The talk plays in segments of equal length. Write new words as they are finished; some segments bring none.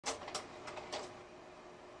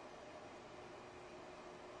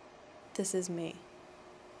This is me.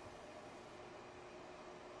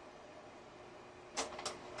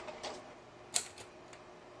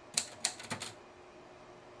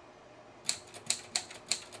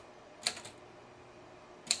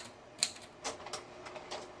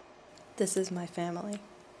 This is my family.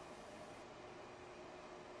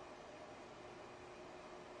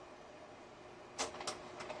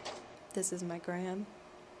 This is my gram.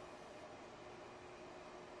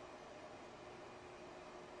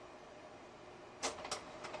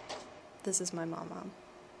 This is my mom.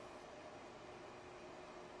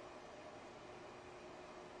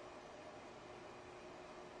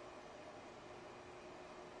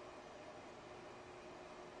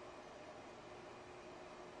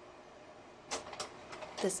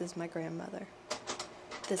 This is my grandmother.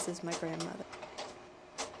 This is my grandmother.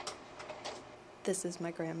 This is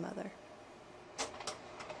my grandmother.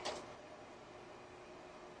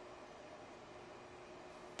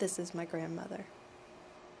 This is my grandmother.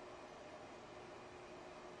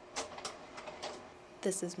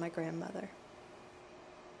 This is my grandmother.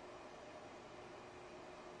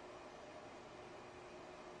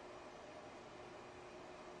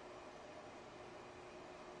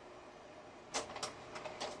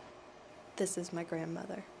 This is my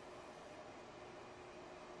grandmother.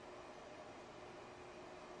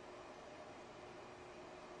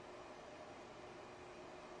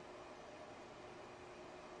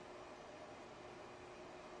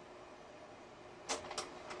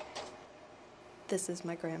 This is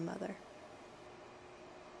my grandmother.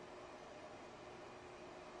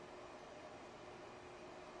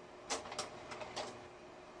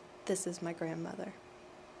 This is my grandmother.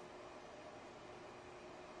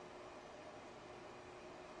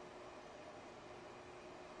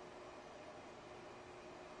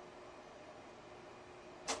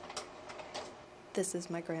 This is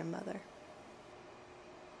my grandmother.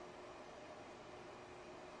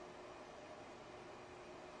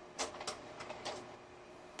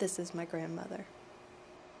 This is my grandmother.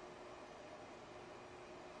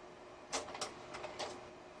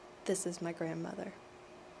 This is my grandmother.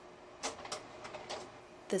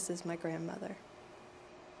 This is my grandmother.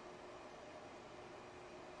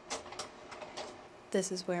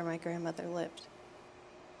 This is where my grandmother lived.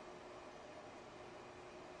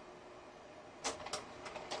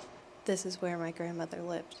 This is where my grandmother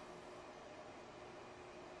lived.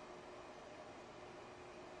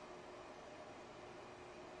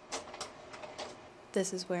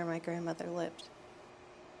 This is where my grandmother lived.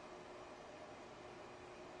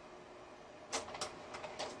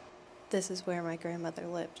 This is where my grandmother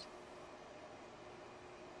lived.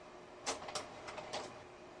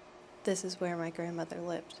 This is where my grandmother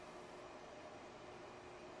lived.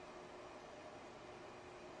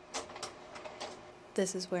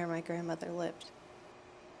 This is where my grandmother lived.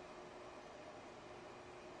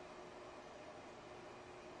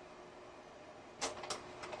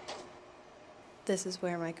 This is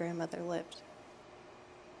where my grandmother lived.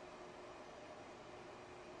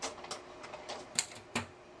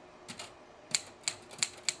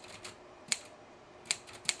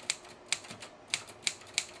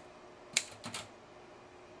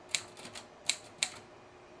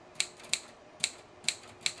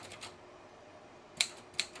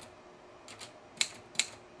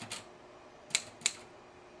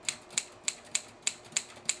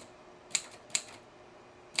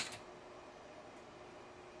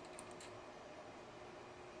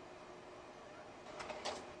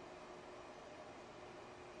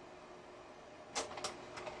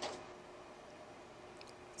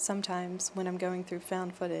 Sometimes, when I'm going through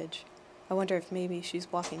found footage, I wonder if maybe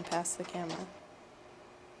she's walking past the camera.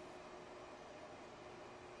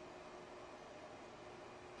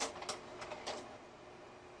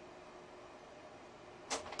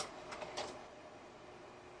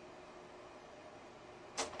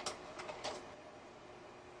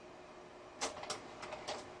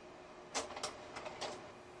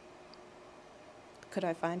 Could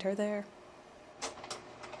I find her there?